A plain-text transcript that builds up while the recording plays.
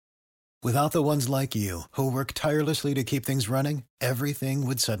Without the ones like you, who work tirelessly to keep things running, everything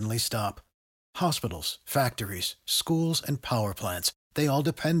would suddenly stop. Hospitals, factories, schools, and power plants, they all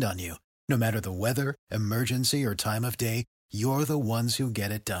depend on you. No matter the weather, emergency, or time of day, you're the ones who get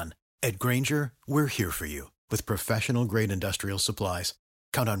it done. At Grainger, we're here for you with professional-grade industrial supplies.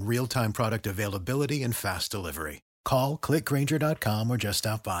 Count on real-time product availability and fast delivery. Call, clickgrainger.com, or just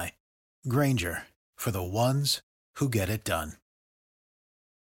stop by. Grainger, for the ones who get it done.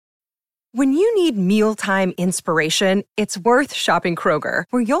 When you need mealtime inspiration, it's worth shopping Kroger,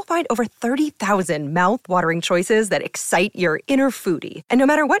 where you'll find over 30,000 mouth-watering choices that excite your inner foodie. And no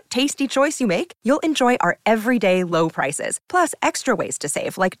matter what tasty choice you make, you'll enjoy our everyday low prices, plus extra ways to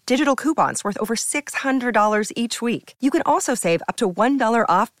save, like digital coupons worth over $600 each week. You can also save up to $1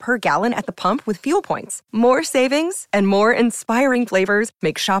 off per gallon at the pump with fuel points. More savings and more inspiring flavors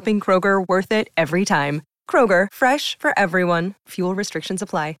make shopping Kroger worth it every time. Kroger, fresh for everyone. Fuel restrictions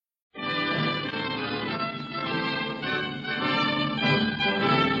apply.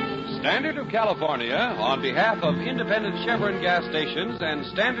 Standard of California, on behalf of independent Chevron gas stations and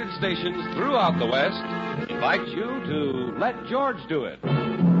standard stations throughout the West, invites you to Let George Do It.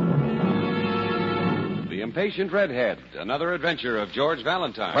 The Impatient Redhead, another adventure of George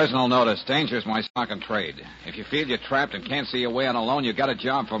Valentine. Personal notice, danger's my stock and trade. If you feel you're trapped and can't see your way on alone, you got a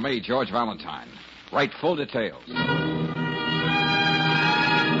job for me, George Valentine. Write full details.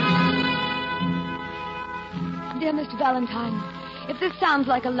 Dear Mr. Valentine, if this sounds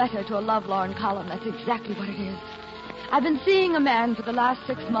like a letter to a lovelorn column, that's exactly what it is. I've been seeing a man for the last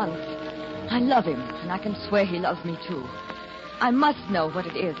 6 months. I love him, and I can swear he loves me, too. I must know what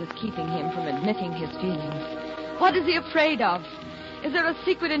it is that's keeping him from admitting his feelings. What is he afraid of? Is there a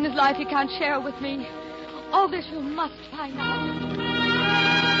secret in his life he can't share with me? All this you must find out.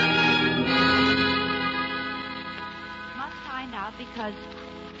 Must find out because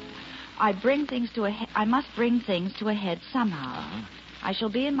I must bring things to a head somehow. Uh-huh. I shall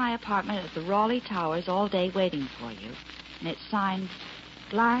be in my apartment at the Raleigh Towers all day waiting for you. And it's signed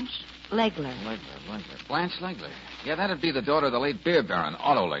Blanche Legler. Blanche Legler. Yeah, that'd be the daughter of the late beer baron,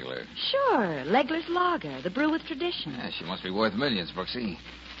 Otto Legler. Sure, Legler's Lager, the brew with tradition. Yeah, she must be worth millions, Brooksy.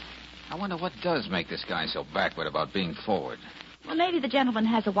 I wonder what does make this guy so backward about being forward. Well, maybe the gentleman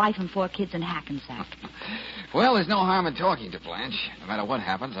has a wife and 4 kids in Hackensack. Well, there's no harm in talking to Blanche. No matter what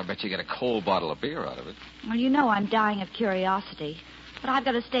happens, I bet you get a cold bottle of beer out of it. Well, you know I'm dying of curiosity. But I've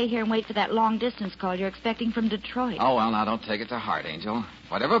got to stay here and wait for that long-distance call you're expecting from Detroit. Oh, well, now, don't take it to heart, Angel.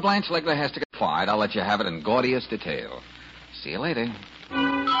 Whatever Blanche Legler has to confide, I'll let you have it in gaudiest detail. See you later.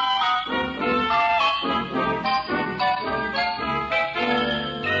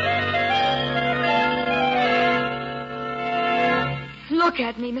 Look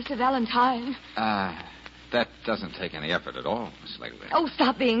at me, Mr. Valentine. That doesn't take any effort at all, Miss Legler. Oh,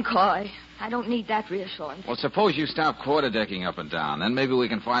 stop being coy. I don't need that reassurance. Well, suppose you stop quarter-decking up and down. Then maybe we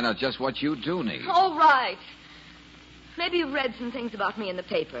can find out just what you do need. All right. Maybe you've read some things about me in the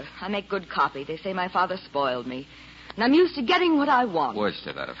paper. I make good copy. They say my father spoiled me. And I'm used to getting what I want. Words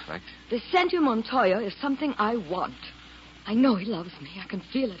to that effect. Vicente Montoya is something I want. I know he loves me. I can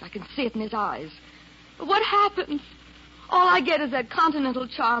feel it. I can see it in his eyes. But what happens? All I get is that continental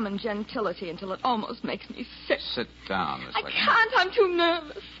charm and gentility until it almost makes me sick. Sit down, Miss Legler. I can't. I'm too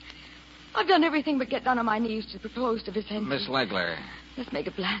nervous. I've done everything but get down on my knees to propose to Vicente. Miss Legler. Let's make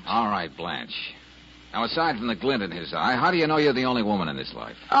it Blanche. All right, Blanche. Now, aside from the glint in his eye, how do you know you're the only woman in his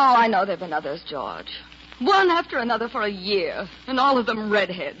life? Oh, I know there have been others, George. One after another for a year, and all of them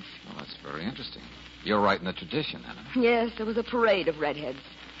redheads. Well, that's very interesting. You're right in the tradition, Anna. Yes, there was a parade of redheads.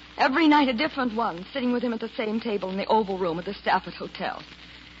 Every night a different one, sitting with him at the same table in the Oval Room at the Stafford Hotel.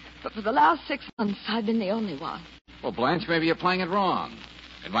 But for the last 6 months, I've been the only one. Well, Blanche, maybe you're playing it wrong.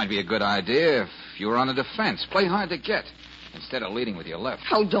 It might be a good idea if you were on the defense. Play hard to get, instead of leading with your left.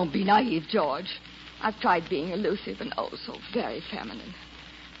 Oh, don't be naive, George. I've tried being elusive and oh, so very feminine.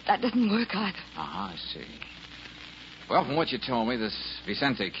 But that doesn't work either. I see. Well, from what you told me, this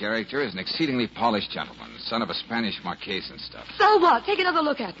Vicente character is an exceedingly polished gentleman, son of a Spanish marquess and stuff. So what? Take another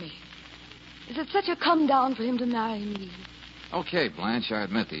look at me. Is it such a come down for him to marry me? Okay, Blanche, I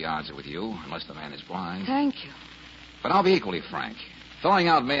admit the odds are with you, unless the man is blind. Thank you. But I'll be equally frank. Throwing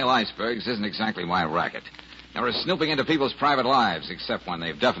out male icebergs isn't exactly my racket. Nor is snooping into people's private lives, except when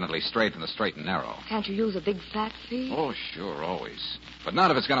they've definitely strayed from the straight and narrow. Can't you use a big fat fee? Oh, sure, always. But not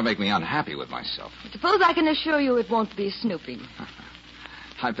if it's going to make me unhappy with myself. Suppose I can assure you it won't be snooping.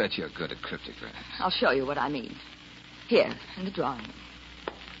 I bet you're good at cryptograms. I'll show you what I mean. Here, in the drawing room.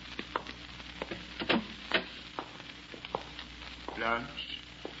 Blanche,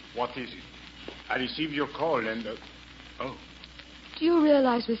 what is it? I received your call and... Oh, Do you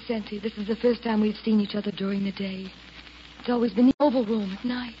realize, Vicente, this is the first time we've seen each other during the day? It's always been the Oval Room at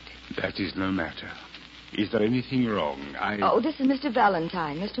night. That is no matter. Is there anything wrong? Oh, this is Mr.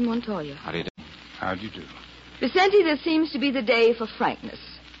 Valentine, Mr. Montoya. How do you do? How do you do? Vicente, this seems to be the day for frankness.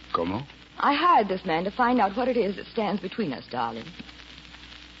 Como? I hired this man to find out what it is that stands between us, darling.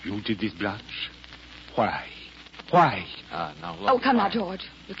 You did this, Blanche? Why? Why? Now, look. Oh, come now, George.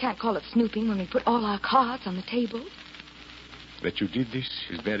 You can't call it snooping when we put all our cards on the table. That you did this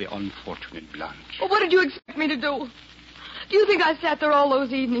is very unfortunate, Blanche. Well, what did you expect me to do? Do you think I sat there all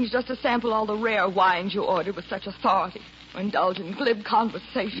those evenings just to sample all the rare wines you ordered with such authority? Or indulge in glib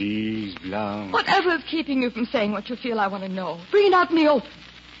conversation? Please, Blanche. Whatever is keeping you from saying what you feel I want to know, bring it out in the open.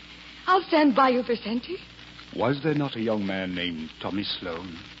 I'll stand by you, Vicente. Was there not a young man named Tommy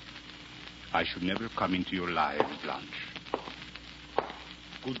Sloan? I should never come into your lives, Blanche.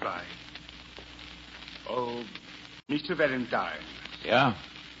 Goodbye. Oh, Mr. Valentine. Yeah?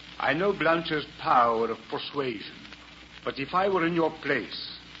 I know Blanche's power of persuasion, but if I were in your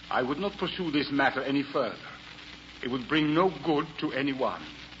place, I would not pursue this matter any further. It would bring no good to anyone,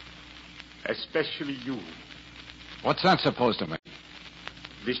 especially you. What's that supposed to mean?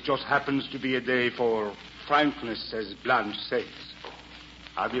 This just happens to be a day for frankness, as Blanche says.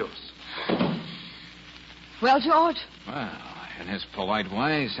 Adios. Well, George? Well, in his polite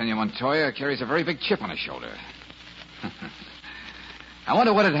way, Senor Montoya carries a very big chip on his shoulder. I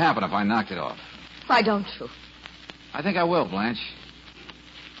wonder what would happen if I knocked it off. Why don't you? I think I will, Blanche.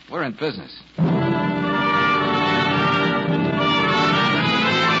 We're in business.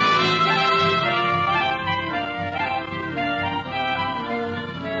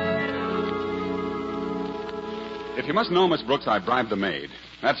 If you must know, Miss Brooks, I bribed the maid.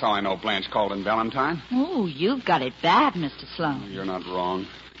 That's how I know Blanche called in Valentine. Oh, you've got it bad, Mr. Sloan. You're not wrong.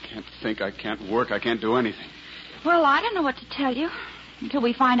 I can't think, I can't work, I can't do anything. Well, I don't know what to tell you until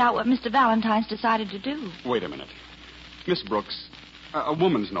we find out what Mr. Valentine's decided to do. Wait a minute. Miss Brooks, a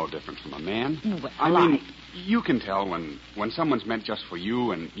woman's no different from a man. Well, I mean, you can tell when someone's meant just for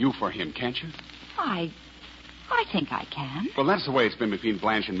you and you for him, can't you? I think I can. Well, that's the way it's been between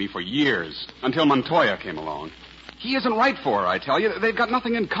Blanche and me for years, until Montoya came along. He isn't right for her, I tell you. They've got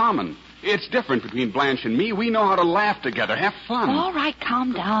nothing in common. It's different between Blanche and me. We know how to laugh together, have fun. All right,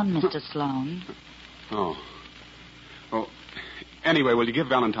 calm down, Mr. Sloan. Oh. Well, anyway, will you give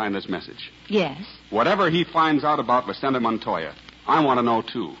Valentine this message? Yes? Whatever he finds out about Vicente Montoya, I want to know,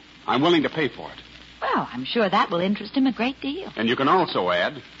 too. I'm willing to pay for it. Well, I'm sure that will interest him a great deal. And you can also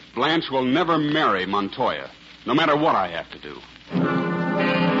add, Blanche will never marry Montoya, no matter what I have to do.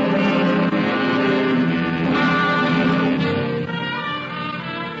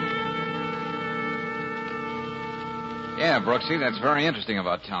 Yeah, Brooksy, that's very interesting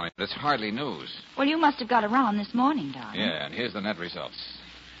about Tommy, but it's hardly news. Well, you must have got around this morning, darling. Yeah, and here's the net results.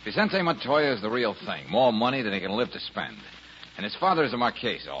 Vicente Montoya is the real thing. More money than he can live to spend. And his father is a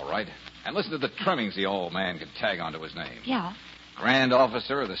Marquez, all right. And listen to the trimmings the old man could tag onto his name. Yeah? Grand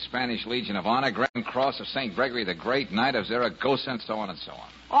Officer of the Spanish Legion of Honor, Grand Cross of St. Gregory the Great, Knight of Zaragoza, and so on and so on.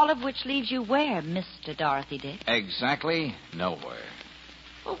 All of which leaves you where, Mr. Dorothy Dick? Exactly nowhere.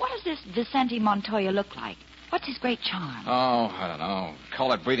 Well, what does this Vicente Montoya look like? What's his great charm? Oh, I don't know.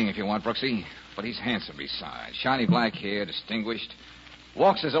 Call it breeding if you want, Brooksy. But he's handsome besides. Shiny black hair, distinguished.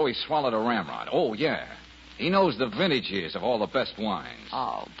 Walks as though he swallowed a ramrod. Oh, yeah. He knows the vintage years of all the best wines.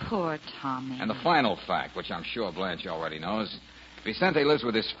 Oh, poor Tommy. And the final fact, which I'm sure Blanche already knows, Vicente lives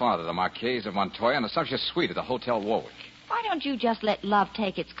with his father, the Marquez of Montoya, in a sumptuous suite at the Hotel Warwick. Why don't you just let love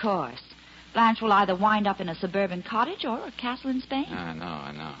take its course? Blanche will either wind up in a suburban cottage or a castle in Spain. I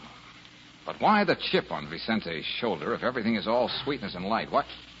know. But why the chip on Vicente's shoulder if everything is all sweetness and light? What?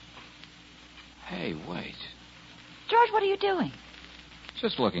 Hey, wait. George, what are you doing?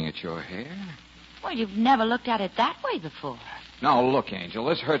 Just looking at your hair. Well, you've never looked at it that way before. Now, look, Angel,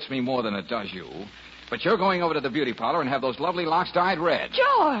 this hurts me more than it does you. But you're going over to the beauty parlor and have those lovely locks dyed red.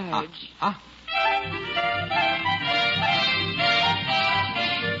 George! Huh?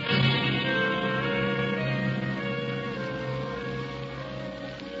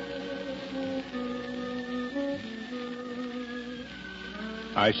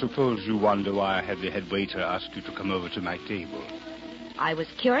 I suppose you wonder why I had the head waiter ask you to come over to my table. I was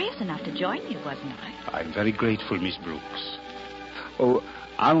curious enough to join you, wasn't I? I'm very grateful, Miss Brooks. Oh,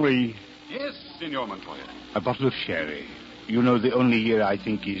 Henri. Yes, Senor Montoya. A bottle of sherry. You know, the only year I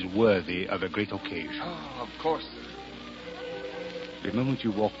think is worthy of a great occasion. Oh, of course. The moment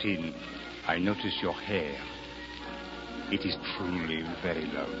you walked in, I noticed your hair. It is truly very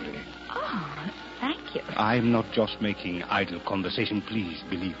lovely. Oh, thank you. I'm not just making idle conversation, please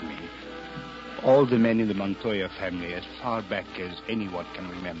believe me. All the men in the Montoya family, as far back as anyone can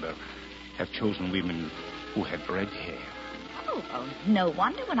remember, have chosen women who had red hair. Oh, well, no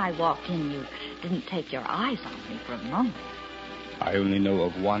wonder when I walked in you didn't take your eyes off me for a moment. I only know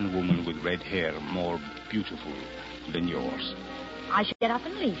of one woman with red hair more beautiful than yours. I should get up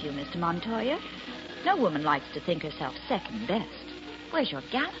and leave you, Mr. Montoya. No woman likes to think herself second best. Where's your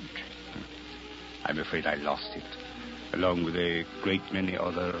gallantry? I'm afraid I lost it, along with a great many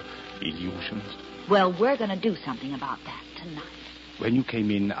other illusions. Well, we're going to do something about that tonight. When you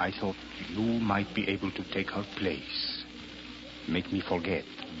came in, I thought you might be able to take her place. Make me forget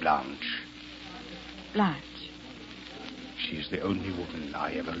Blanche. Blanche? She's the only woman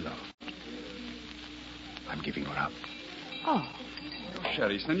I ever loved. I'm giving her up. Oh.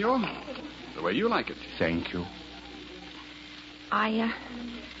 Sherry, senor. The way you like it. Thank you.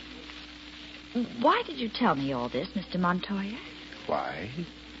 Why did you tell me all this, Mr. Montoya? Why?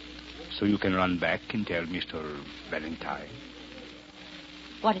 So you can run back and tell Mr. Valentine.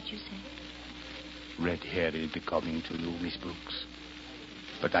 What did you say? Red hair is becoming to you, Miss Brooks.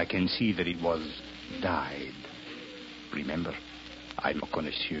 But I can see that it was dyed. Remember, I'm a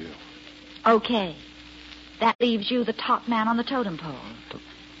connoisseur. Okay. That leaves you the top man on the totem pole.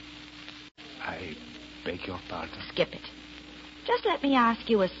 I beg your pardon. Skip it. Just let me ask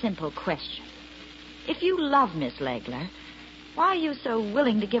you a simple question. If you love Miss Legler, why are you so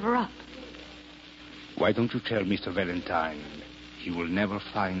willing to give her up? Why don't you tell Mr. Valentine he will never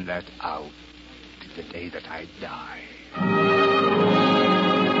find that out till the day that I die?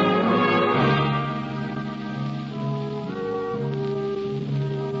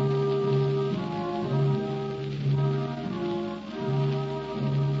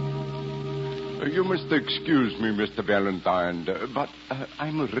 You must excuse me, Mr. Valentine, but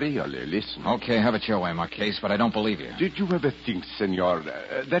I'm really listening. Okay, have it your way, Marquise, but I don't believe you. Did you ever think, senor,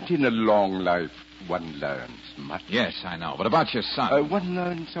 that in a long life one learns much? Yes, I know, but about your son. One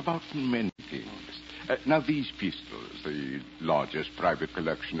learns about many things. Now, these pistols, the largest private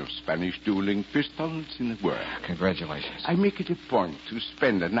collection of Spanish dueling pistols in the world. Congratulations. I make it a point to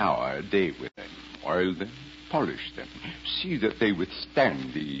spend an hour a day with them, oil them, polish them, see that they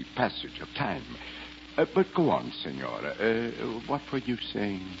withstand the passage of time. But go on, senor. What were you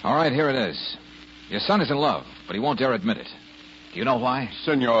saying? All right, here it is. Your son is in love, but he won't dare admit it. Do you know why?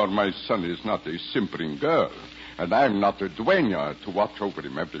 Senor, my son is not a simpering girl, and I'm not a dueña to watch over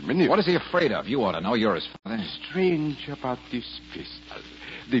him every minute. What is he afraid of? You ought to know. You're his father. Strange about this pistol.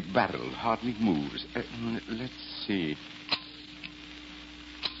 The barrel hardly moves. Let's see.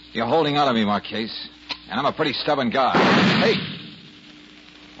 You're holding out on me, Marquise. And I'm a pretty stubborn guy. Hey!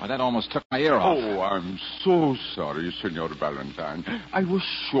 Why, that almost took my ear off. Oh, I'm so sorry, Senor Valentine. I was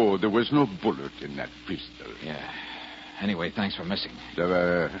sure there was no bullet in that pistol. Yeah. Anyway, thanks for missing.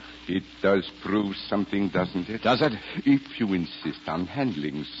 It does prove something, doesn't it? Does it? If you insist on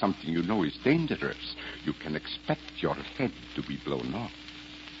handling something you know is dangerous, you can expect your head to be blown off.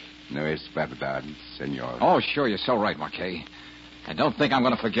 No es verdad, senor. Oh, sure, you're so right, Marquis. And don't think I'm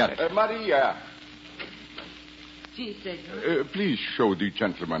going to forget it. Maria. Si, senor. Please show the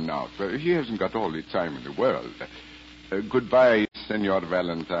gentleman out. He hasn't got all the time in the world. Goodbye, Senor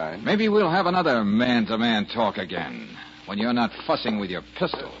Valentine. Maybe we'll have another man-to-man talk again, when you're not fussing with your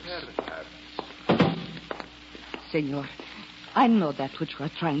pistols. Senor, I know that which you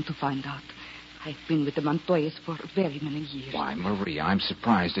are trying to find out. I've been with the Montoyas for very many years. Why, Maria, I'm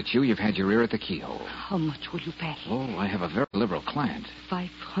surprised at you. You've had your ear at the keyhole. How much will you pay? Oh, I have a very liberal client.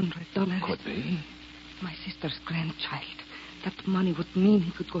 $500. Could be. My sister's grandchild. That money would mean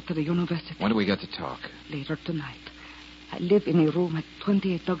he could go to the university. When do we get to talk? Later tonight. I live in a room at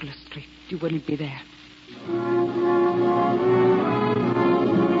 28 Douglas Street. You will be there.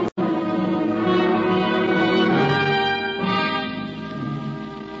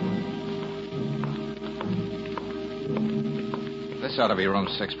 This ought to be room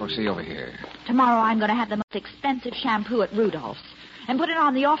 6. Brooksy, over here. Tomorrow I'm going to have the most expensive shampoo at Rudolph's and put it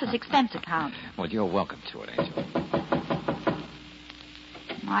on the office expense account. Well, you're welcome to it, Angel.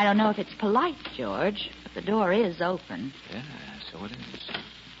 I don't know if it's polite, George, but the door is open. Yeah, so it is.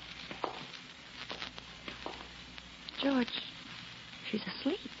 George, she's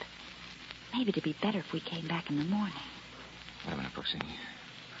asleep. Maybe it'd be better if we came back in the morning. Wait a minute, Brooksy.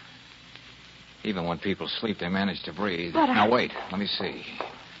 Even when people sleep, they manage to breathe. But Now, wait. Let me see.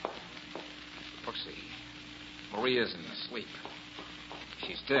 Brooksy, Maria's asleep.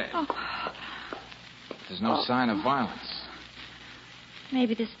 She's dead. Oh. There's no sign of violence.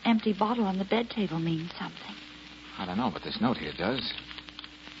 Maybe this empty bottle on the bed table means something. I don't know, but this note here does.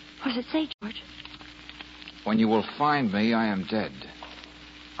 What does it say, George? When you will find me, I am dead.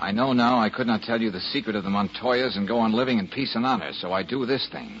 I know now I could not tell you the secret of the Montoyas and go on living in peace and honor, so I do this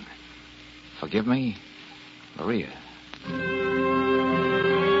thing. Forgive me, Maria.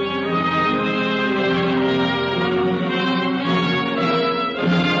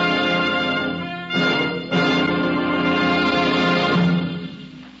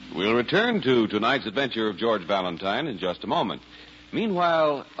 We'll return to tonight's adventure of George Valentine in just a moment.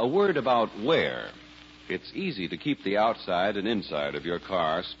 Meanwhile, a word about wear. It's easy to keep the outside and inside of your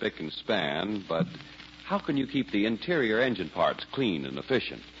car spick and span, but how can you keep the interior engine parts clean and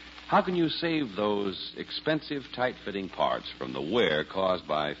efficient? How can you save those expensive, tight-fitting parts from the wear caused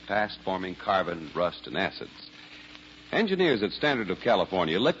by fast-forming carbon, rust, and acids? Engineers at Standard of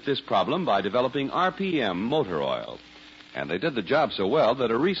California licked this problem by developing RPM motor oil. And they did the job so well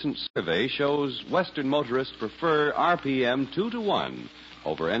that a recent survey shows Western motorists prefer RPM 2-to-1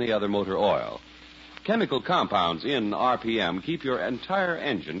 over any other motor oil. Chemical compounds in RPM keep your entire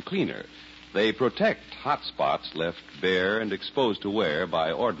engine cleaner. They protect hot spots left bare and exposed to wear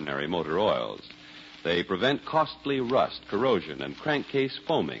by ordinary motor oils. They prevent costly rust, corrosion, and crankcase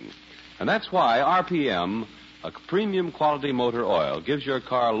foaming. And that's why RPM, a premium quality motor oil, gives your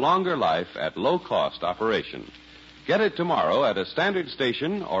car longer life at low-cost operation. Get it tomorrow at a Standard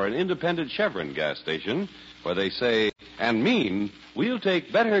station or an independent Chevron gas station where they say and mean, we'll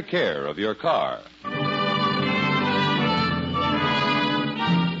take better care of your car.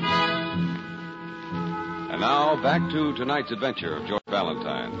 And now, back to tonight's adventure of George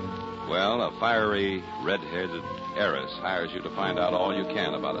Valentine. Well, a fiery, red-headed heiress hires you to find out all you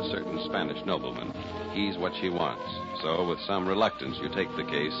can about a certain Spanish nobleman. He's what she wants. So, with some reluctance, you take the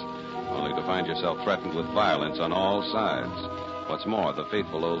case, only to find yourself threatened with violence on all sides. What's more, the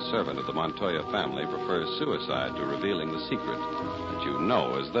faithful old servant of the Montoya family prefers suicide to revealing the secret that you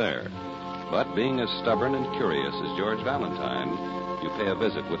know is there. But being as stubborn and curious as George Valentine, you pay a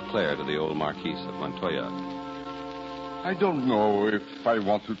visit with Claire to the old Marquise of Montoya. I don't know if I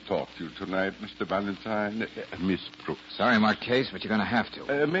want to talk to you tonight, Mr. Valentine. Miss Brooks. Sorry, Marquise, but you're going to have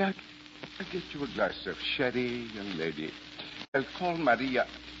to. May I get you a glass of sherry, young lady? I'll call Maria.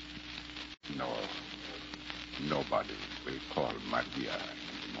 No, nobody will call Maria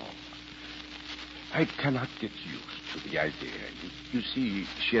anymore. I cannot get used to the idea. You see,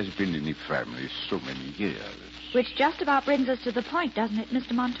 she has been in the family so many years. Which just about brings us to the point, doesn't it,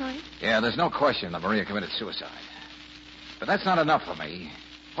 Mr. Montoya? Yeah, there's no question that Maria committed suicide. But that's not enough for me.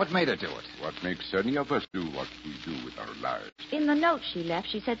 What made her do it? What makes any of us do what we do with our lives? In the note she left,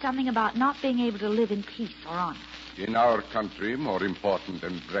 she said something about not being able to live in peace or honor. In our country, more important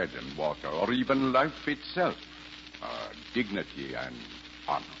than bread and water, or even life itself, are dignity and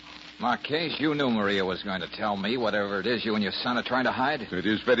honor. Marquise, you knew Maria was going to tell me whatever it is you and your son are trying to hide. There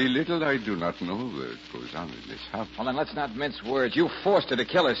is very little I do not know that goes on in this house. Well, then let's not mince words. You forced her to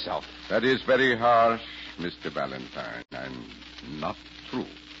kill herself. That is very harsh, Mr. Valentine, and not true.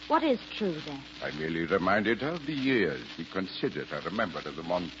 What is true, then? I merely reminded her of the years we considered her a member of the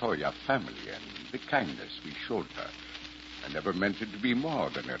Montoya family and the kindness we showed her. I never meant it to be more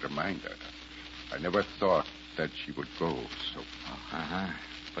than a reminder. I never thought that she would go so far. Uh-huh.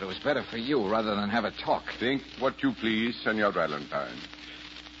 But it was better for you rather than have a talk. Think what you please, Senor Valentine.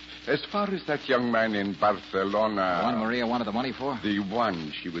 As far as that young man in Barcelona... The one Maria wanted the money for? The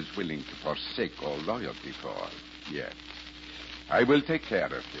one she was willing to forsake all loyalty for, yes. I will take care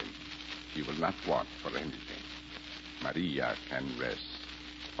of him. He will not want for anything. Maria can rest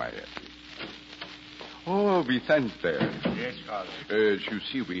quietly. Oh, Vicente. Yes, Father. As you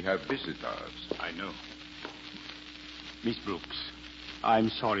see, we have visitors. I know. Miss Brooks, I'm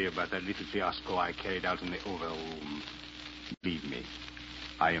sorry about that little fiasco I carried out in the Oval Room. Believe me,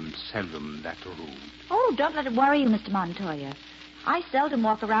 I am seldom that rude. Oh, don't let it worry you, Mr. Montoya. I seldom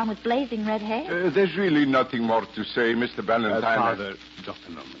walk around with blazing red hair. There's really nothing more to say, Mr. Valentine. Father, just a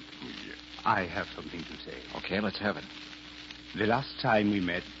moment. I have something to say. Okay, let's have it. The last time we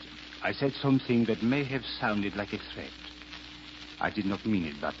met, I said something that may have sounded like a threat. I did not mean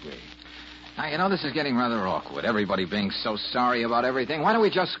it that way. Now, you know, this is getting rather awkward. Everybody being so sorry about everything. Why don't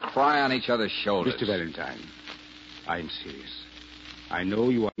we just cry on each other's shoulders? Mr. Valentine, I'm serious. I know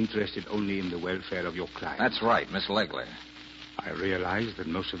you are interested only in the welfare of your client. That's right, Miss Legler. I realize that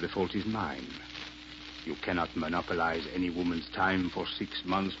most of the fault is mine. You cannot monopolize any woman's time for 6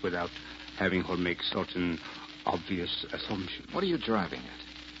 months without having her make certain obvious assumptions. What are you driving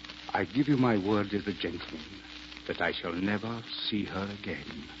at? I give you my word as a gentleman that I shall never see her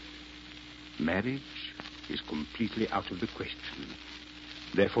again. Marriage is completely out of the question.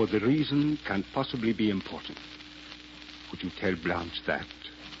 Therefore, the reason can't possibly be important. Would you tell Blanche that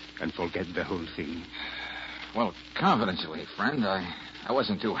and forget the whole thing? Well, confidentially, friend, I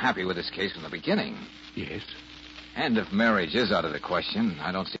wasn't too happy with this case from the beginning. Yes? And if marriage is out of the question,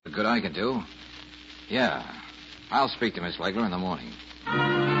 I don't see what good I can do. Yeah, I'll speak to Miss Legler in the morning.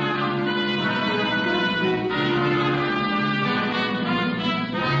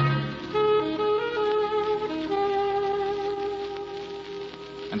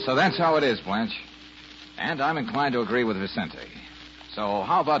 And so that's how it is, Blanche. And I'm inclined to agree with Vicente. So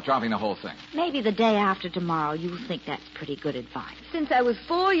how about dropping the whole thing? Maybe the day after tomorrow. You'll think that's pretty good advice. Since I was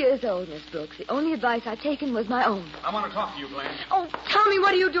 4 years old, Miss Brooks, the only advice I've taken was my own. I want to talk to you, Blanche. Oh, Tommy,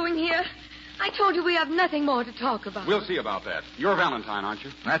 what are you doing here? I told you we have nothing more to talk about. We'll see about that. You're Valentine, aren't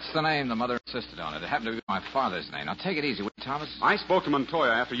you? That's the name the mother insisted on. It happened to be my father's name. Now, take it easy, will you, Thomas? I spoke to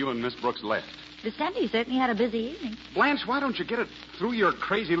Montoya after you and Miss Brooks left. Vicente certainly had a busy evening. Blanche, why don't you get it through your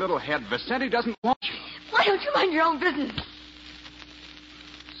crazy little head? Vicente doesn't want you. Why don't you mind your own business?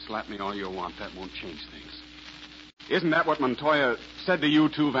 Slap me all you want. That won't change things. Isn't that what Montoya said to you,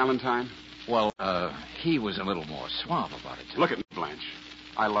 too, Valentine? Well, he was a little more suave about it, too. Look at me, Blanche.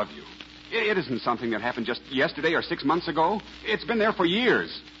 I love you. It isn't something that happened just yesterday or 6 months ago. It's been there for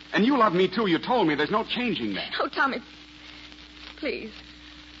years. And you love me, too. You told me. There's no changing that. Oh, Tommy, please.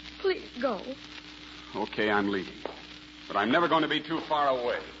 Please go. Okay, I'm leaving. But I'm never going to be too far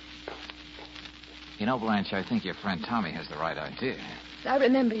away. You know, Blanche, I think your friend Tommy has the right idea. I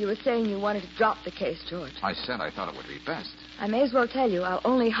remember you were saying you wanted to drop the case, George. I said I thought it would be best. I may as well tell you I'll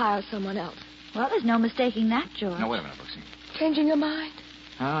only hire someone else. Well, there's no mistaking that, George. No, wait a minute, Brooksy. Changing your mind?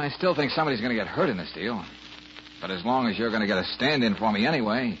 I still think somebody's going to get hurt in this deal. But as long as you're going to get a stand-in for me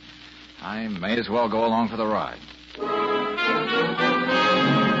anyway, I may as well go along for the ride.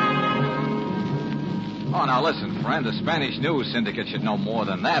 Oh, now listen, friend. The Spanish News Syndicate should know more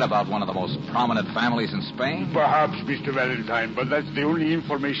than that about one of the most prominent families in Spain. Perhaps, Mr. Valentine, but that's the only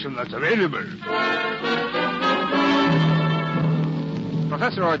information that's available.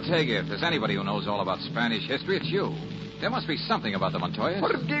 Professor Ortega, if there's anybody who knows all about Spanish history, it's you. There must be something about the Montoyas.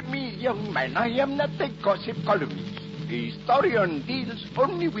 Forgive me, young man. I am not a gossip columnist. A historian deals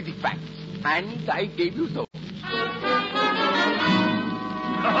only with the facts. And I gave you those.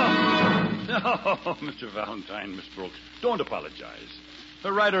 No, Mr. Valentine, Miss Brooks, don't apologize.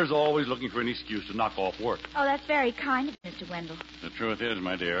 The writer's always looking for an excuse to knock off work. Oh, that's very kind of Mr. Wendell. The truth is,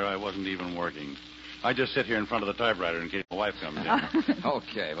 my dear, I wasn't even working. I just sit here in front of the typewriter in case my wife comes in.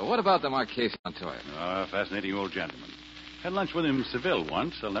 Okay, but what about the Marquis Montoya? Fascinating old gentleman. Had lunch with him in Seville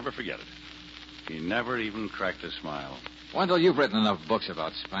once. I'll never forget it. He never even cracked a smile. Wendell, you've written enough books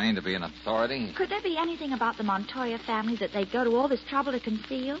about Spain to be an authority. Could there be anything about the Montoya family that they'd go to all this trouble to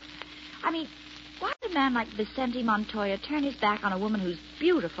conceal? I mean, why would a man like Vicente Montoya turn his back on a woman who's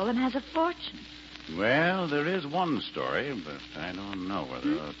beautiful and has a fortune? Well, there is one story, but I don't know whether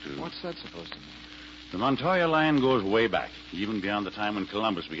I ought to... What's that supposed to mean? The Montoya line goes way back, even beyond the time when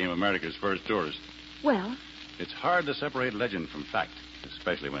Columbus became America's first tourist. Well? It's hard to separate legend from fact,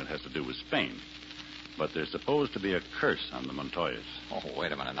 especially when it has to do with Spain. But there's supposed to be a curse on the Montoyas. Oh,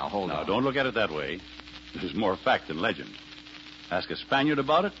 wait a minute. Now, hold on. Now, don't look at it that way. There's more fact than legend. Ask a Spaniard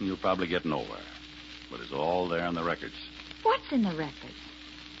about it, and you'll probably get nowhere. But it's all there in the records. What's in the records?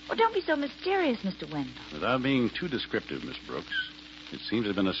 Well, don't be so mysterious, Mr. Wendell. Without being too descriptive, Miss Brooks, it seems to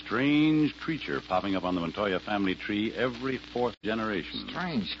have been a strange creature popping up on the Montoya family tree every fourth generation.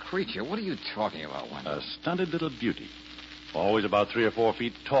 Strange creature? What are you talking about, Wendell? A stunted little beauty. Always about 3 or 4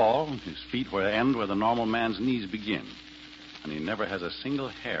 feet tall, his feet end where the normal man's knees begin. And he never has a single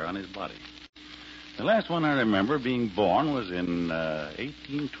hair on his body. The last one I remember being born was in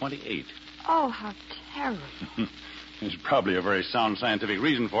 1828. Oh, how terrible. There's probably a very sound scientific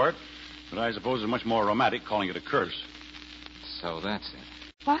reason for it, but I suppose it's much more romantic calling it a curse. So that's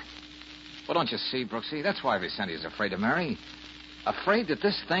it. What? Well, don't you see, Brooksy? That's why Vicente is afraid to marry. Afraid that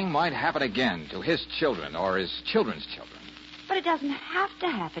this thing might happen again to his children or his children's children. But it doesn't have to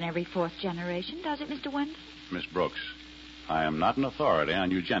happen every fourth generation, does it, Mr. Wendell? Miss Brooks, I am not an authority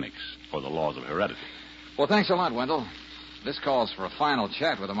on eugenics or the laws of heredity. Well, thanks a lot, Wendell. This calls for a final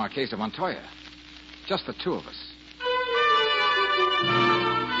chat with the Marquis de Montoya. Just the two of us.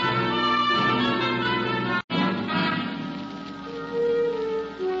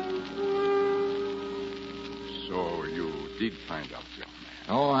 So you did find out, young man.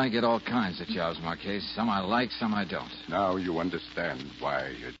 Oh, I get all kinds of jobs, Marquis. Some I like, some I don't. Now you understand why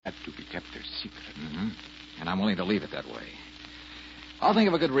it had to be kept a secret. Mm-hmm. And I'm willing to leave it that way. I'll think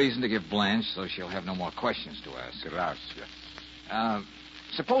of a good reason to give Blanche so she'll have no more questions to ask. Gracias.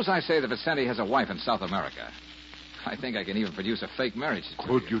 Suppose I say that Vicente has a wife in South America. I think I can even produce a fake marriage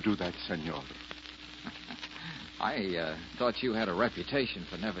certificate. Could you do that, senor? I thought you had a reputation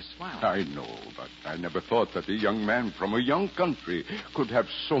for never smiling. I know, but I never thought that a young man from a young country could have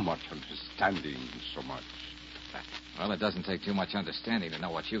so much understanding, so much. Well, it doesn't take too much understanding to know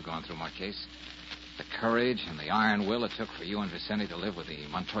what you've gone through, Marquez. The courage and the iron will it took for you and Vicente to live with the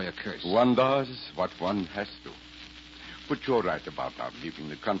Montoya curse. One does what one has to. But you're right about our leaving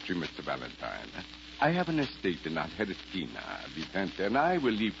the country, Mr. Valentine. I have an estate in Argentina, Vicente, and I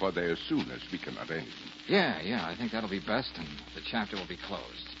will leave for there as soon as we can arrange. Yeah, I think that'll be best, and the chapter will be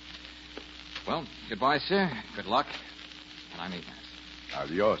closed. Well, goodbye, sir. Good luck. And I mean that.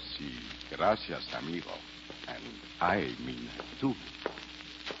 Adios y gracias, amigo. And I mean that, too.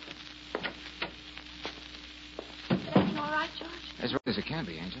 Everything all right, George? As right as it can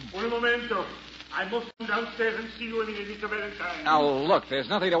be, Angel. Un momento. I must come downstairs and see you, Mr. Valentine. Now, look, there's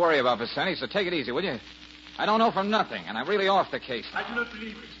nothing to worry about, Vicente, so take it easy, will you? I don't know from nothing, and I'm really off the case. I do not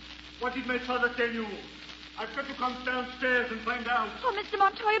believe it. What did my father tell you? I've got to come downstairs and find out. Oh, Mr.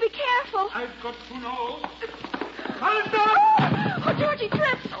 Montoya, be careful. I've got to know. Valentine! Oh, George, he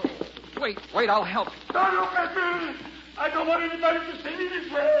tripped. Oh, wait, I'll help. Don't look at me. I don't want anybody to see me this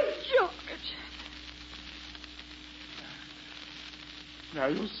way. George. Now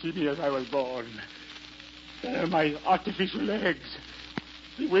you see me as I was born. There are my artificial legs.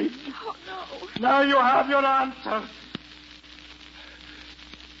 The wig. Oh, no. Now you have your answer.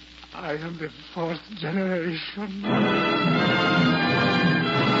 I am the fourth generation.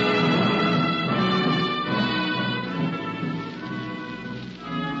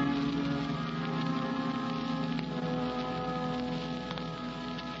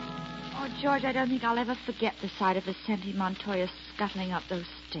 George, I don't think I'll ever forget the sight of Vicente Montoya scuttling up those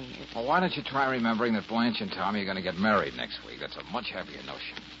stairs. Well, why don't you try remembering that Blanche and Tommy are going to get married next week? That's a much heavier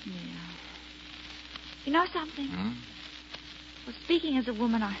notion. Yeah. You know something? Well, speaking as a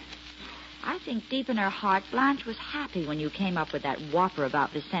woman, I think deep in her heart, Blanche was happy when you came up with that whopper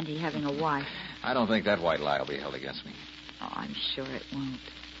about Vicente having a wife. I don't think that white lie will be held against me. Oh, I'm sure it won't.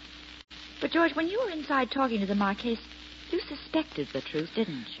 But, George, when you were inside talking to the Marquess, you suspected the truth,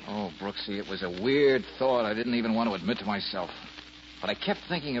 didn't you? Oh, Brooksy, it was a weird thought I didn't even want to admit to myself. But I kept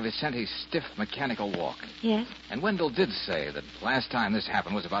thinking of Vicente's stiff mechanical walk. Yes? And Wendell did say that last time this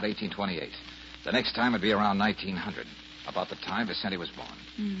happened was about 1828. The next time would be around 1900, about the time Vicente was born.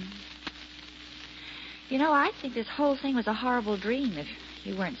 You know, I think this whole thing was a horrible dream if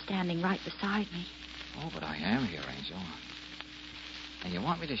you weren't standing right beside me. Oh, but I am here, Angel. And you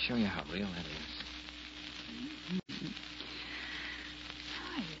want me to show you how real it is?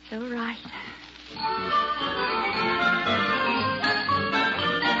 Oh, you're so right.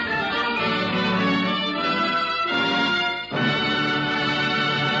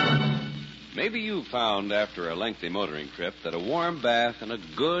 Maybe you found after a lengthy motoring trip that a warm bath and a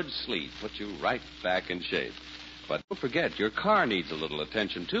good sleep put you right back in shape. But don't forget, your car needs a little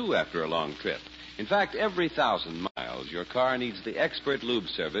attention, too, after a long trip. In fact, every 1,000 miles, your car needs the expert lube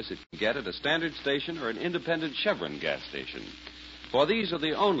service it can get at a standard station or an independent Chevron gas station. For these are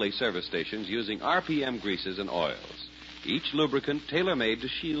the only service stations using RPM greases and oils, each lubricant tailor-made to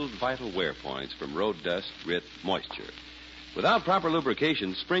shield vital wear points from road dust, grit, moisture. Without proper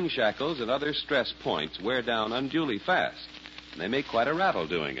lubrication, spring shackles and other stress points wear down unduly fast, and they make quite a rattle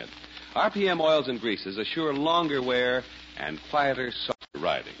doing it. RPM oils and greases assure longer wear and quieter, softer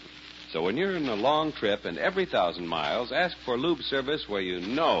riding. So when you're in a long trip and every 1,000 miles, ask for lube service where you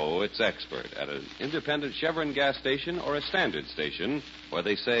know it's expert at an independent Chevron gas station or a standard station where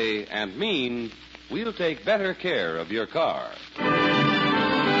they say and mean, we'll take better care of your car.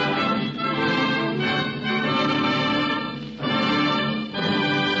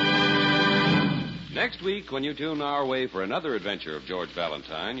 Next week, when you tune our way for another adventure of George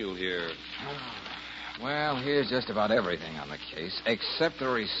Valentine, you'll hear... Well, here's just about everything on the case, except the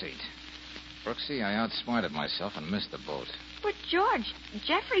receipt. Brooksy, I outsmarted myself and missed the boat. But, George,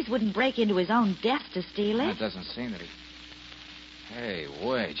 Jeffries wouldn't break into his own desk to steal it. It doesn't seem that he... Hey,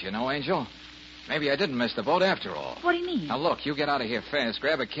 wait, you know, Angel? Maybe I didn't miss the boat after all. What do you mean? Now, look, you get out of here fast,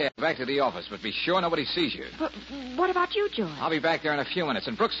 grab a cab, back to the office, but be sure nobody sees you. But what about you, George? I'll be back there in a few minutes.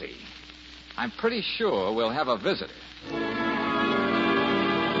 And, Brooksy, I'm pretty sure we'll have a visitor.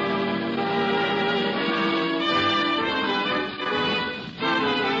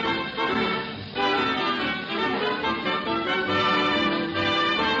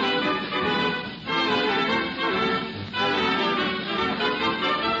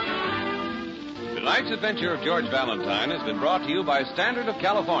 Tonight's adventure of George Valentine has been brought to you by Standard of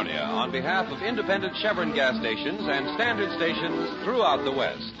California on behalf of independent Chevron gas stations and standard stations throughout the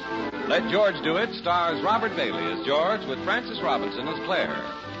West. Let George Do It stars Robert Bailey as George with Frances Robinson as Claire.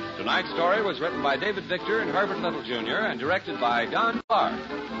 Tonight's story was written by David Victor and Herbert Little, Jr. and directed by Don Clark.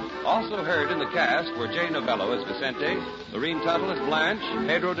 Also heard in the cast were Jay Novello as Vicente, Lorene Tuttle as Blanche,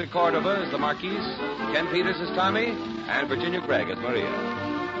 Pedro de Cordova as the Marquise, Ken Peters as Tommy, and Virginia Gregg as Maria.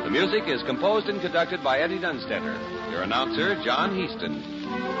 The music is composed and conducted by Eddie Dunstetter. Your announcer, John Heaston.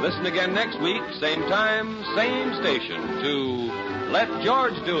 Listen again next week, same time, same station, to Let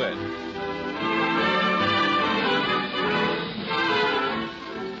George Do It.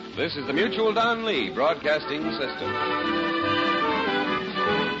 This is the Mutual Don Lee Broadcasting System.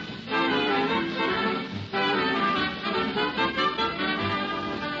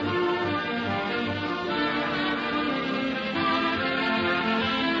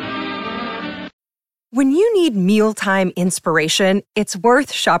 When you need mealtime inspiration, it's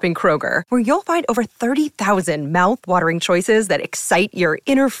worth shopping Kroger, where you'll find over 30,000 mouth-watering choices that excite your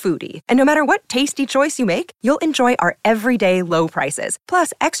inner foodie. And no matter what tasty choice you make, you'll enjoy our everyday low prices,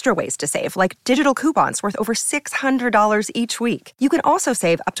 plus extra ways to save, like digital coupons worth over $600 each week. You can also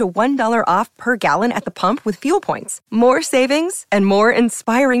save up to $1 off per gallon at the pump with fuel points. More savings and more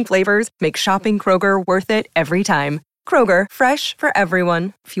inspiring flavors make shopping Kroger worth it every time. Kroger, fresh for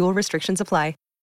everyone. Fuel restrictions apply.